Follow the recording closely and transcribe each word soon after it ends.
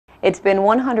It's been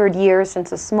 100 years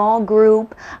since a small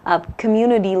group of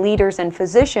community leaders and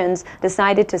physicians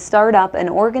decided to start up an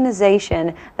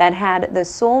organization that had the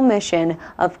sole mission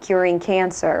of curing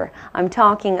cancer. I'm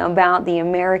talking about the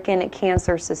American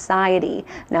Cancer Society.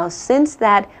 Now, since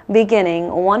that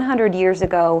beginning 100 years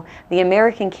ago, the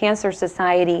American Cancer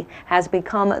Society has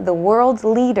become the world's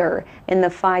leader in the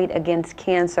fight against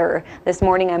cancer. This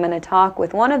morning I'm going to talk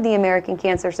with one of the American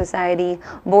Cancer Society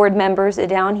board members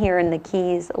down here in the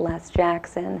Keys, Les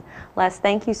Jackson. Les,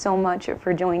 thank you so much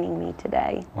for joining me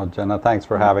today. Well, Jenna, thanks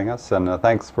for having us, and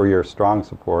thanks for your strong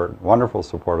support, wonderful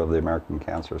support of the American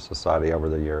Cancer Society over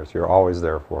the years. You're always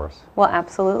there for us. Well,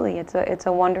 absolutely. It's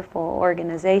a wonderful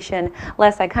organization.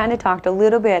 Les, I kind of talked a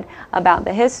little bit about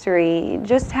the history,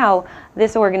 just how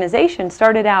this organization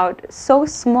started out so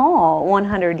small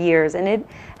 100 years, and it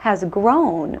has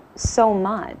grown so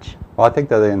much. Well, I think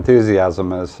that the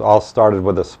enthusiasm is all started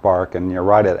with a spark, and you're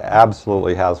right, it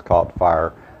absolutely has caught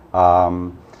fire.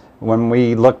 When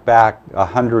we look back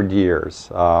 100 years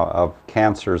of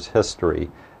cancer's history,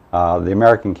 the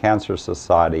American Cancer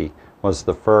Society was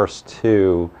the first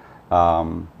to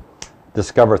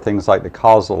discover things like the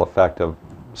causal effect of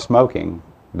smoking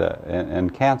in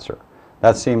cancer.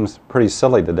 That seems pretty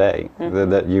silly today,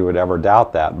 that you would ever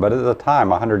doubt that, but at the time,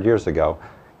 100 years ago,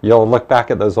 you'll look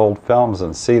back at those old films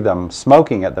and see them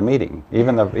smoking at the meeting.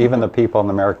 Even the people in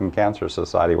the American Cancer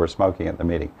Society were smoking at the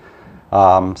meeting.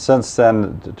 Since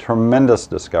then, tremendous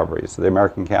discoveries. The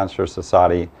American Cancer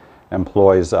Society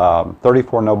employs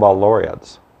 34 Nobel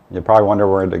laureates. You probably wonder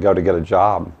where to go to get a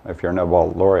job if you're a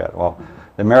Nobel laureate. Well,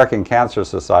 the American Cancer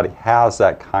Society has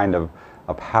that kind of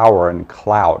power and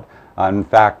clout. In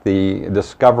fact, the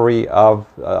discovery of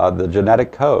the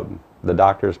genetic code, the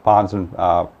doctors Pons and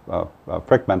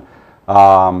Frickman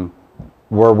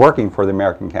were working for the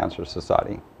American Cancer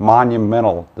Society.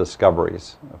 Monumental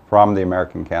discoveries from the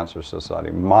American Cancer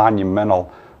Society,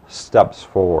 monumental steps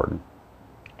forward.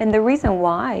 And the reason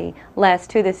why, Les,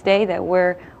 to this day that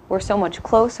we're so much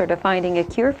closer to finding a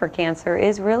cure for cancer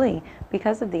is really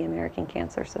because of the American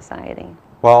Cancer Society.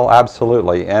 Well,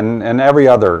 absolutely, and every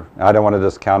other, I don't want to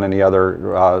discount any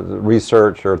other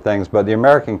research or things, but the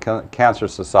American Cancer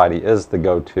Society is the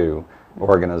go-to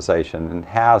organization and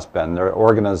has been. Their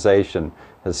organization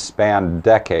has spanned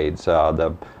decades.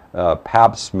 The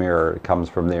Pap smear comes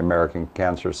from the American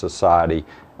Cancer Society.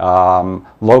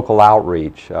 Local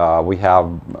outreach. We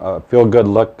have Feel Good,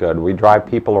 Look Good. We drive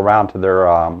people around to their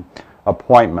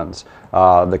appointments.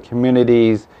 The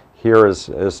communities here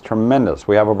is tremendous.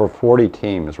 We have over 40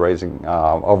 teams raising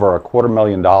over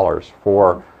 $250,000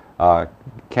 for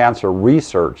cancer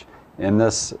research in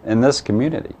this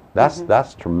community.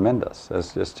 That's tremendous.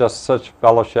 It's just such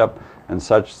fellowship and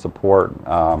such support.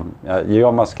 You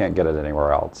almost can't get it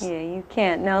anywhere else. Yeah, you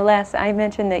can't. Now, Les, I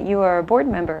mentioned that you are a board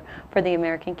member for the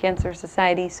American Cancer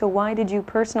Society, so why did you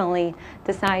personally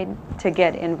decide to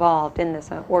get involved in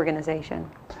this organization?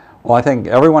 Well, I think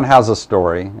everyone has a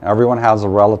story. Everyone has a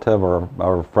relative or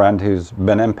a friend who's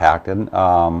been impacted.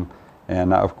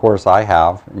 And of course I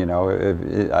have. You know,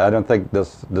 I don't think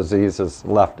this disease has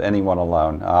left anyone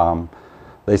alone.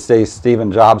 They say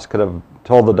Stephen Jobs could have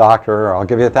told the doctor, I'll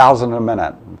give you $1,000 a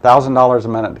minute, $1,000 a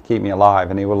minute to keep me alive,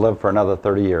 and he would live for another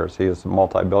 30 years. He was a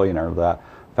multi-billionaire, the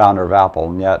founder of Apple,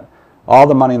 and yet all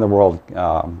the money in the world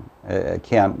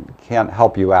can't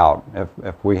help you out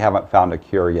if we haven't found a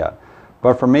cure yet.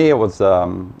 But for me, it was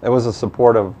a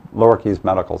support of Lower Keys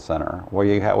Medical Center.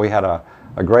 We had a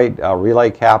great relay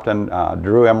captain,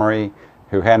 Drew Emery,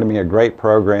 who handed me a great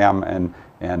program,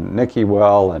 and Nikki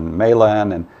Will and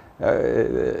Maylin, and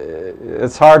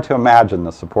it's hard to imagine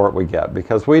the support we get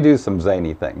because we do some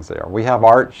zany things there. We have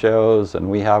art shows and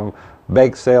we have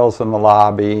bake sales in the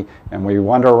lobby, and we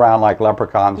wander around like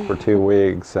leprechauns for 2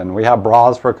 weeks, and we have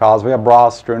bras for cause. We have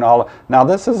bras strewn all. Now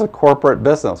this is a corporate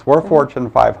business. We're Fortune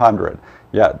 500,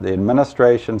 yet the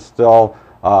administration still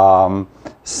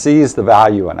sees the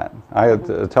value in it. I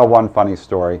tell one funny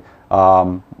story.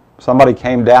 Somebody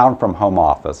came down from home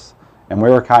office, and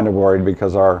we were kind of worried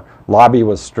because our lobby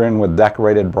was strewn with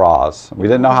decorated bras. We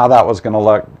didn't know how that was going to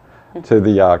look to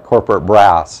the corporate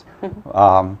brass.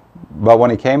 But when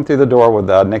he came through the door with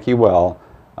Nikki Will,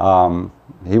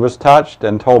 he was touched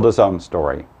and told his own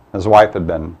story. His wife had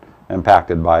been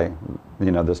impacted by,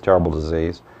 this terrible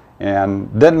disease,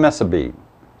 and didn't miss a beat.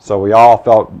 So we all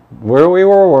felt, we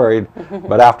were worried,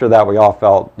 but after that we all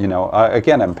felt,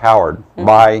 again, empowered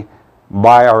by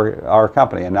our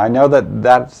company. And I know that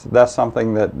that's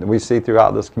something that we see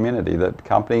throughout this community, that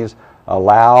companies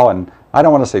allow, and I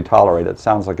don't want to say tolerate, it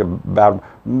sounds like a bad,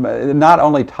 not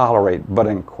only tolerate, but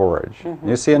encourage.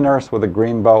 You see a nurse with a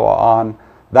green bow on,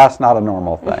 that's not a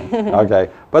normal thing, okay?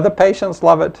 but the patients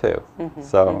love it too.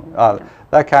 So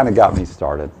that kind of got me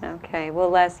started. Okay, well,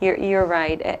 Les, you're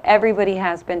right. Everybody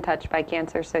has been touched by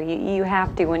cancer, so you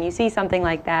have to, when you see something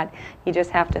like that, you just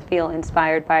have to feel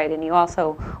inspired by it, and you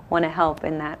also want to help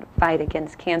in that fight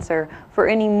against cancer. For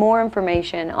any more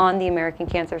information on the American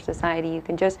Cancer Society, you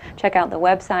can just check out the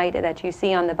website that you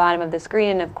see on the bottom of the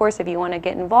screen, and of course, if you want to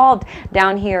get involved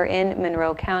down here in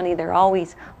Monroe County, they're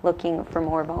always looking for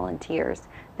more volunteers.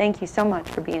 Thank you so much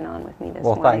for being on with me this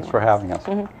morning. Well, thanks for having us.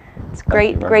 It's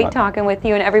great talking with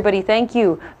you. And everybody, thank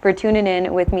you for tuning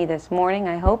in with me this morning.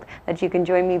 I hope that you can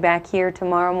join me back here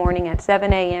tomorrow morning at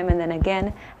 7 a.m. and then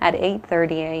again at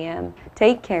 8:30 a.m.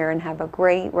 Take care and have a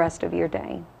great rest of your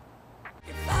day.